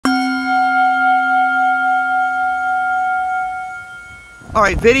All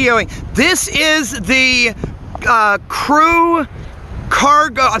right, videoing. This is the cargo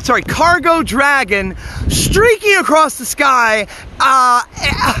dragon streaking across the sky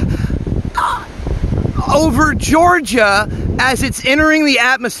over Georgia as it's entering the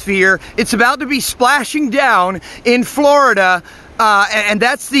atmosphere. It's about to be splashing down in Florida, and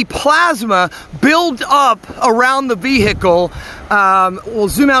that's the plasma built up around the vehicle. We'll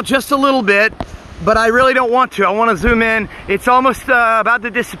zoom out just a little bit, but I really don't want to. I want to zoom in. It's almost about to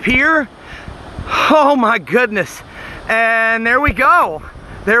disappear. Oh my goodness. And there we go.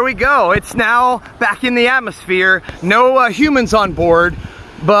 There we go. It's now back in the atmosphere. No humans on board,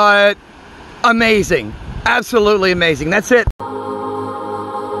 but amazing. Absolutely amazing. That's it.